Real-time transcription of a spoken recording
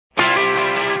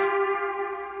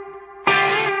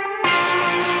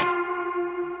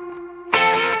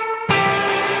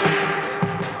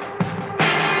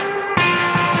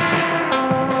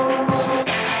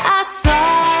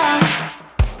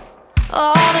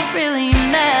what really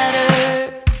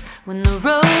mattered when the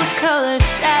rose colors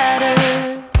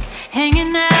shattered.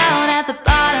 Hanging out at the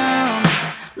bottom,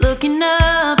 looking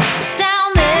up,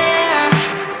 down there,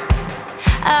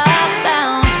 I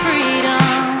found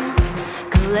freedom,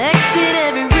 collected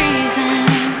every reason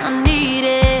I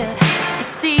needed to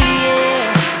see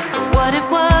it for what it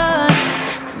was.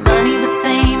 The money, the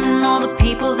fame, and all the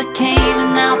people that came,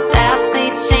 and how fast they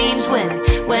changed when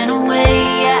it went away.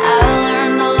 Yeah, I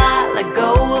learned a lot, let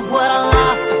go of what I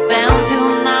lost. I found who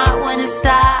I'm not when it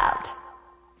stopped.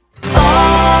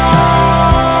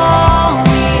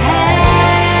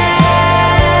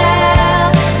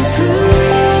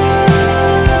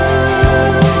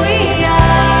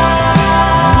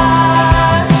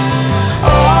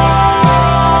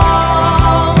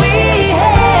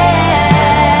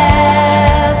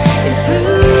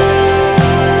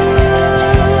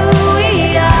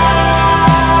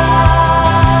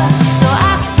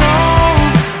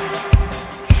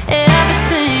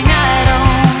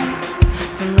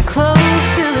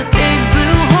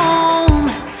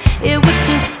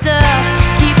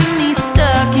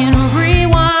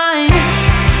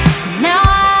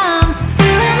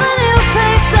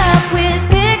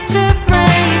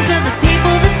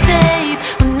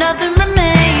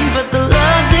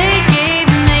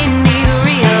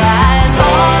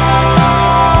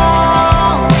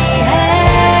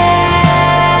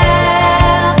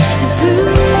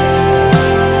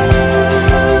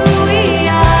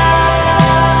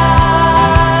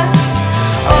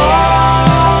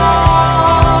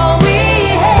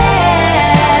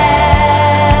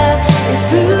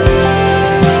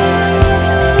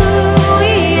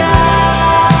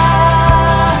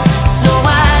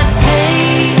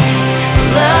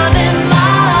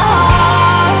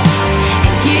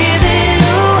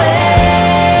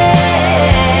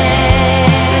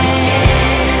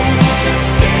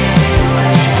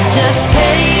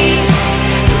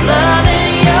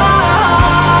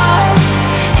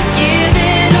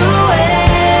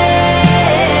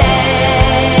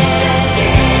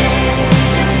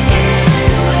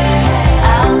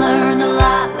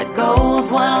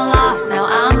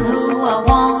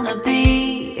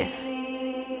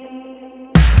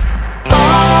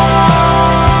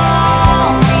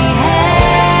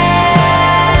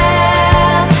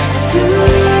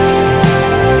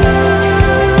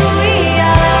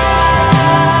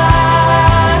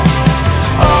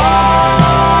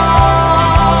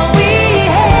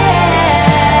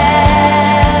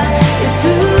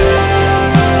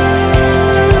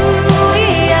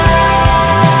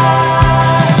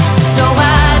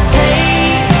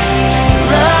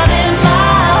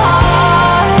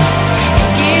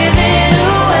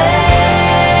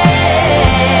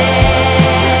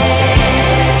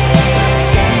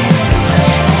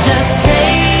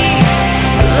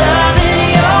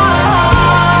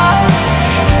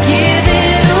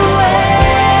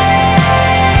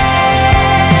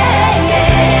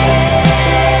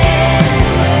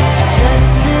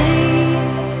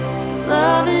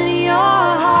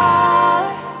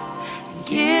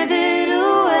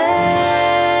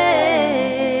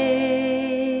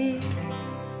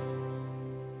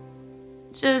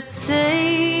 Just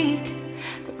take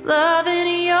the love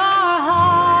in your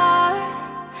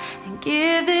heart and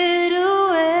give it